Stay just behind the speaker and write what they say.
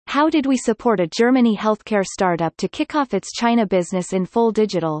How did we support a Germany healthcare startup to kick off its China business in full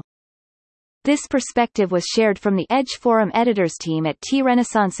digital? This perspective was shared from the Edge Forum editors team at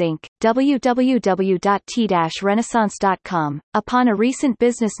T-Renaissance Inc., www.t-renaissance.com, upon a recent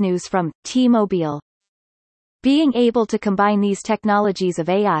business news from T-Mobile. Being able to combine these technologies of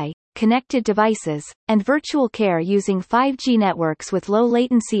AI, connected devices, and virtual care using 5G networks with low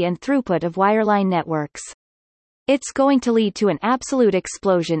latency and throughput of wireline networks. It's going to lead to an absolute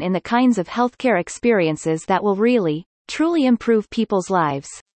explosion in the kinds of healthcare experiences that will really, truly improve people's lives.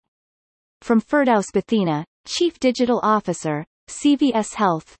 From Firdaus Bathina, Chief Digital Officer, CVS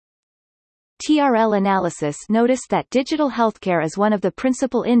Health. TRL Analysis noticed that digital healthcare as one of the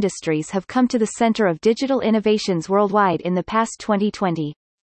principal industries have come to the center of digital innovations worldwide in the past 2020.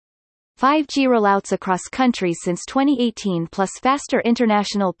 5G rollouts across countries since 2018 plus faster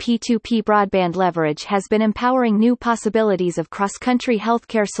international P2P broadband leverage has been empowering new possibilities of cross-country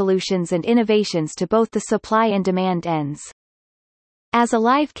healthcare solutions and innovations to both the supply and demand ends. As a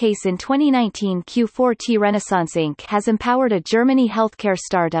live case in 2019, Q4 T-Renaissance Inc. has empowered a Germany healthcare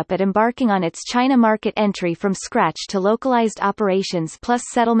startup at embarking on its China market entry from scratch to localized operations plus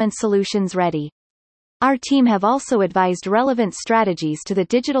settlement solutions ready. Our team have also advised relevant strategies to the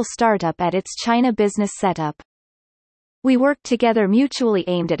digital startup at its China business setup. We worked together mutually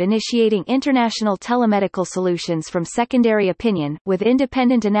aimed at initiating international telemedical solutions from secondary opinion, with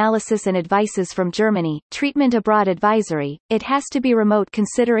independent analysis and advices from Germany, treatment abroad advisory, it has to be remote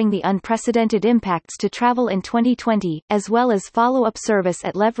considering the unprecedented impacts to travel in 2020, as well as follow-up service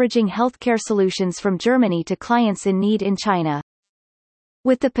at leveraging healthcare solutions from Germany to clients in need in China.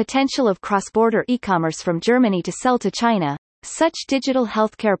 With the potential of cross-border e-commerce from Germany to sell to China, such digital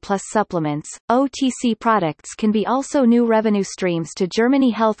healthcare plus supplements, OTC products can be also new revenue streams to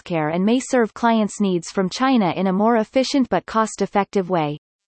Germany healthcare and may serve clients' needs from China in a more efficient but cost-effective way.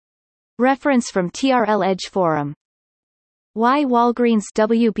 Reference from TRL Edge Forum. Why Walgreens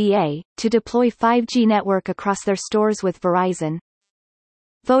WBA, to deploy 5G network across their stores with Verizon.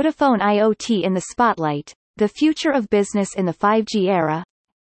 Vodafone IoT in the spotlight, the future of business in the 5G era.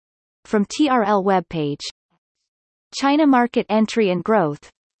 From TRL webpage. China market entry and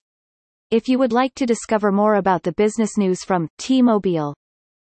growth. If you would like to discover more about the business news from T-Mobile,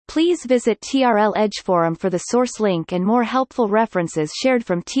 please visit TRL Edge Forum for the source link and more helpful references shared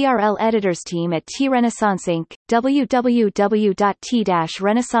from TRL editors team at T-Renaissance Inc.,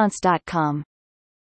 www.t-renaissance.com.